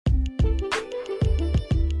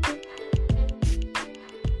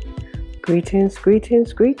Greetings,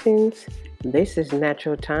 greetings, greetings. This is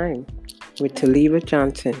Natural Time with Taliba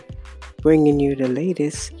Johnson, bringing you the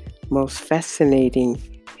latest, most fascinating,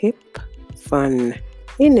 hip, fun,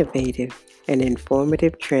 innovative, and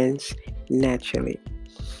informative trends naturally.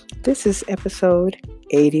 This is episode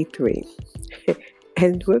 83,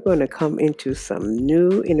 and we're going to come into some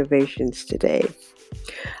new innovations today.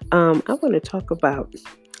 I want to talk about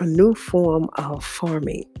a new form of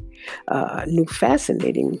farming, a new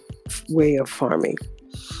fascinating way of farming,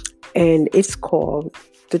 and it's called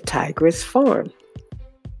the Tigris Farm.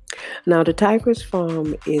 Now, the Tigris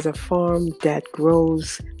Farm is a farm that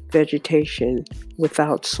grows vegetation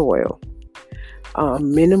without soil,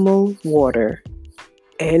 minimal water,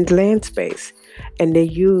 and land space. And they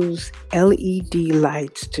use LED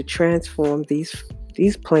lights to transform these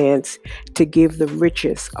plants to give the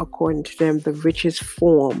richest, according to them, the richest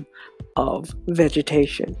form of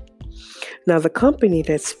vegetation. Now, the company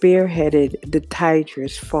that spearheaded the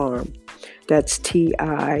Tigris Farm, that's Tigris,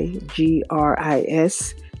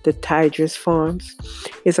 the Tigris Farms,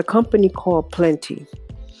 is a company called Plenty.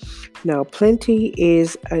 Now, Plenty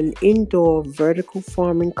is an indoor vertical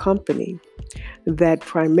farming company that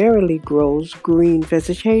primarily grows green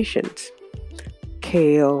vegetations,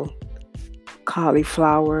 kale,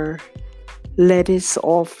 cauliflower, lettuce,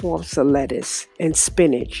 all forms of lettuce, and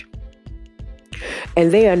spinach.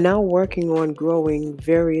 And they are now working on growing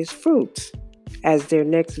various fruits as their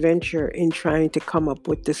next venture in trying to come up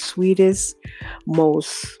with the sweetest,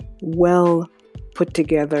 most well put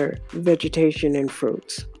together vegetation and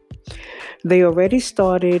fruits. They already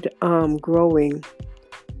started growing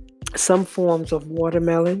some forms of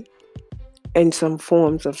watermelon and some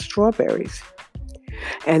forms of strawberries.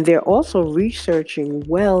 And they're also researching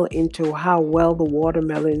well into how well the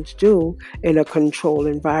watermelons do in a controlled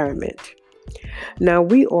environment. Now,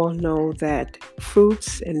 we all know that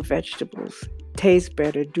fruits and vegetables taste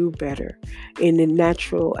better, do better in the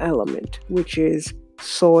natural element, which is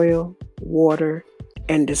soil, water,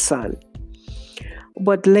 and the sun.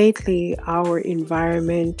 But lately, our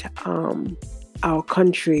environment, our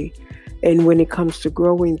country, and when it comes to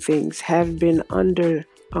growing things, have been under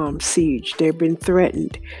siege. They've been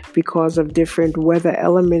threatened because of different weather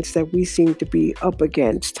elements that we seem to be up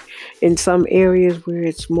against. In some areas where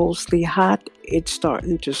it's mostly hot, it's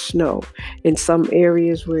starting to snow. In some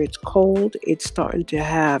areas where it's cold, it's starting to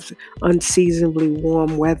have unseasonably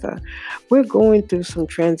warm weather. We're going through some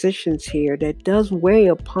transitions here that does weigh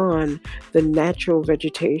upon the natural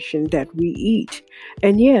vegetation that we eat.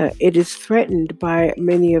 And yeah, it is threatened by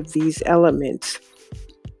many of these elements.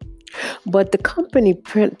 But the company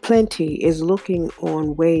Plenty is looking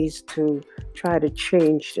on ways to try to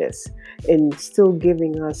change this and still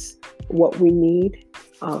giving us what we need.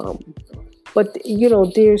 But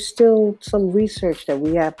there's still some research that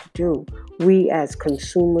we have to do. We as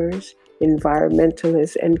consumers,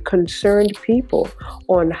 environmentalists, and concerned people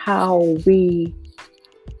on how we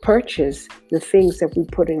purchase the things that we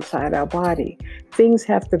put inside our body. Things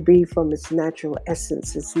have to be from its natural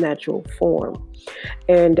essence, its natural form.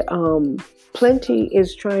 And Plenty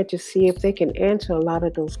is trying to see if they can answer a lot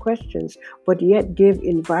of those questions, but yet give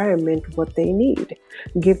environment what they need,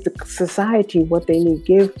 give the society what they need,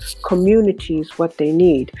 give communities what they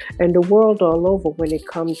need, and the world all over when it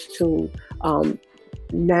comes to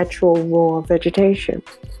natural raw vegetation.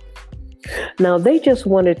 Now, they just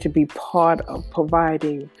wanted to be part of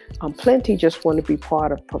providing, Plenty just want to be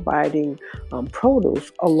part of providing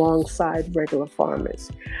produce alongside regular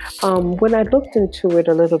farmers. When I looked into it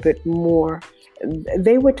a little bit more,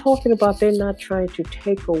 they were talking about they're not trying to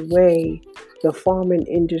take away the farming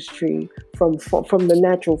industry from the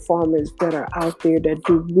natural farmers that are out there that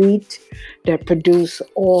do wheat, that produce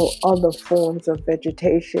all other forms of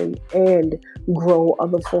vegetation and grow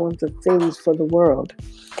other forms of things for the world.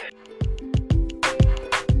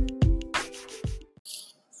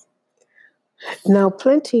 Now,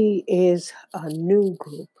 Plenty is a new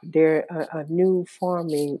group. They're a new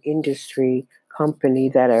farming industry company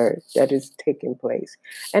that is taking place,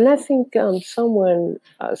 and I think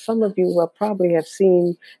some of you will probably have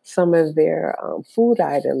seen some of their food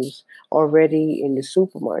items already in the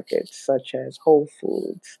supermarkets, such as Whole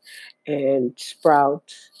Foods and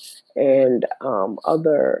Sprouts and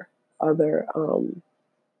other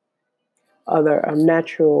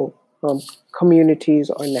natural communities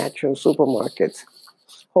or natural supermarkets,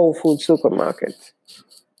 Whole Food supermarkets.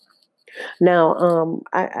 Now,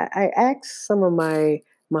 I asked some of my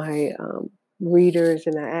readers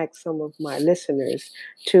and I asked some of my listeners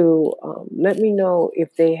to let me know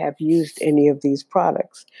if they have used any of these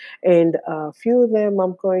products. And a few of them,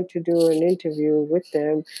 I'm going to do an interview with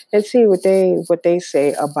them and see what they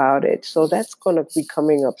say about it. So that's going to be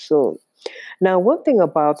coming up soon. Now, one thing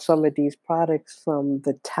about some of these products from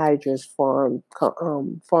the Tigris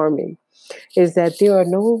farming is that there are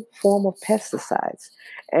no form of pesticides,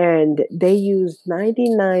 and they use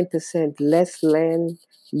 99% less land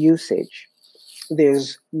usage.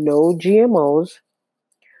 There's no GMOs,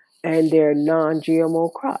 and they're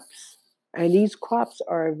non-GMO crops. And these crops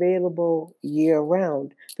are available year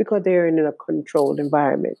round because they're in a controlled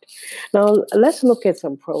environment. Now, let's look at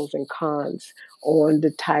some pros and cons on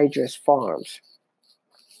the Tigris farms.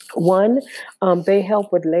 One, they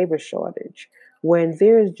help with labor shortage. When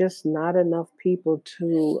there's just not enough people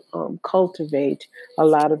to cultivate a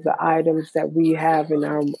lot of the items that we have in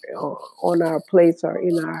our on our plates or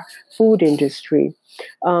in our food industry,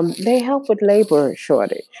 they help with labor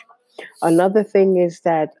shortage. Another thing is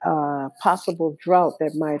that possible drought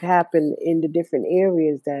that might happen in the different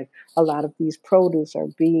areas that a lot of these produce are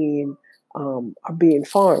being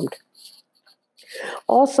farmed.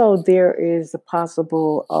 Also, there is the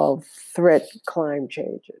possible of threat climate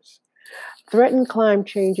changes. Threatened climate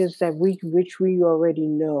changes which we already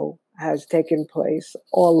know has taken place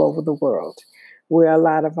all over the world, where a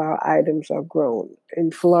lot of our items are grown.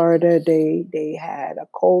 In Florida, they had a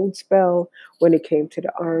cold spell when it came to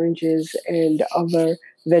the oranges and other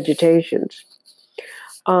vegetations.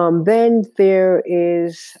 Then there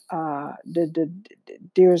is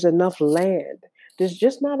there's enough land. There's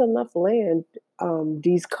just not enough land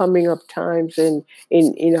these coming up times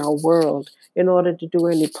in our world in order to do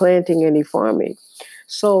any planting, any farming.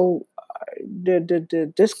 So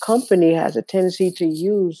this company has a tendency to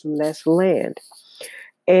use less land.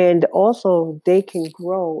 And also, they can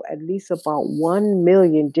grow at least about 1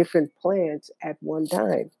 million different plants at one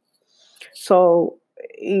time. So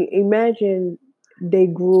imagine they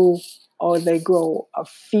grew or they grow a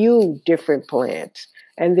few different plants,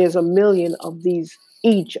 and there's a million of these,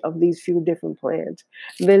 each of these few different plants.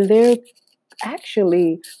 Then they're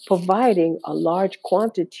actually providing a large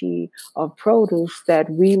quantity of produce that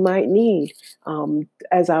we might need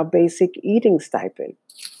as our basic eating stipend.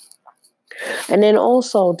 And then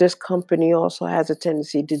also, this company also has a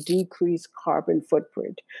tendency to decrease carbon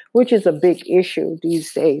footprint, which is a big issue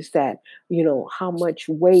these days. That, how much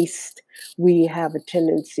waste we have a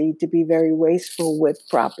tendency to be very wasteful with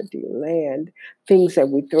property, land, things that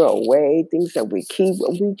we throw away, things that we keep.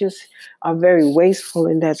 We just are very wasteful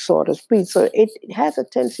in that sort of speed. So it has a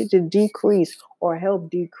tendency to decrease or help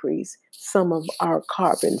decrease some of our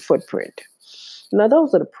carbon footprint. Now,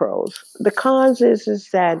 those are the pros. The cons is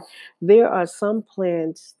that there are some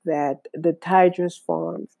plants that the Tigris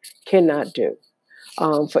farms cannot do.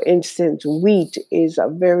 For instance, wheat is a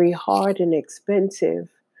very hard and expensive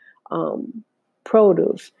um,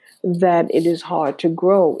 produce that it is hard to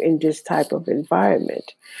grow in this type of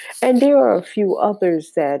environment. And there are a few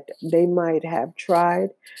others that they might have tried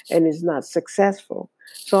and is not successful.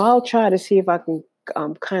 So I'll try to see if I can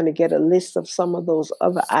kind of get a list of some of those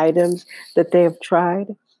other items that they have tried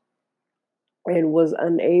and was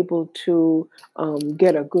unable to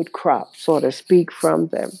get a good crop, so to speak, from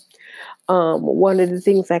them. One of the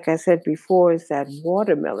things, like I said before, is that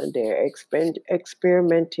watermelon. They're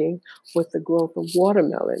experimenting with the growth of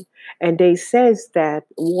watermelon, and they says that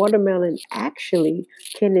watermelon actually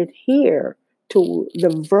can adhere to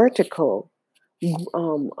the vertical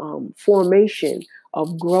formation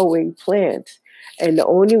of growing plants. And the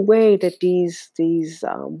only way that these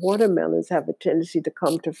watermelons have a tendency to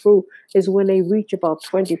come to fruit is when they reach about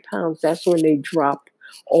 20 pounds. That's when they drop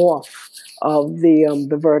off of the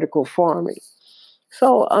vertical farming.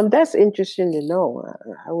 So that's interesting to know.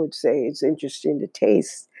 I would say it's interesting to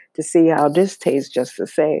taste to see how this tastes just the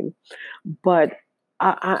same. But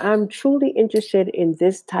I'm truly interested in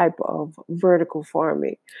this type of vertical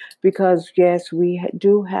farming because, yes, we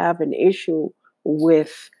do have an issue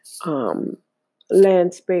with um,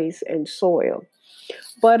 land space and soil.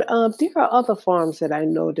 But there are other farms that I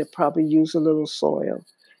know that probably use a little soil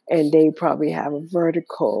and they probably have a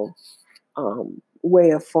vertical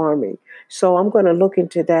way of farming. So I'm going to look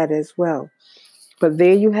into that as well. But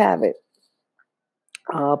there you have it.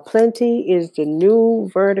 Plenty is the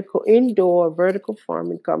new indoor vertical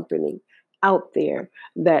farming company out there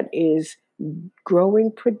that is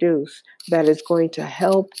growing produce that is going to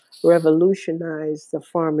help revolutionize the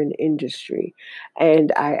farming industry.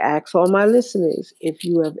 And I ask all my listeners if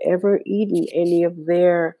you have ever eaten any of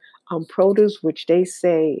their produce, which they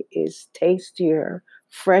say is tastier,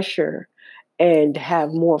 fresher, and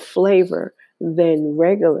have more flavor than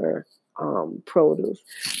regular produce,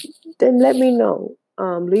 then let me know.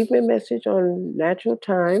 Leave me a message on Natural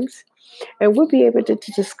Times, and we'll be able to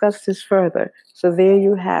discuss this further. So there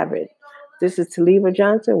you have it. This is Taliba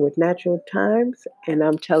Johnson with Natural Times, and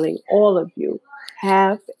I'm telling all of you,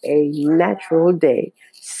 have a natural day.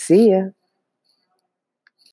 See ya.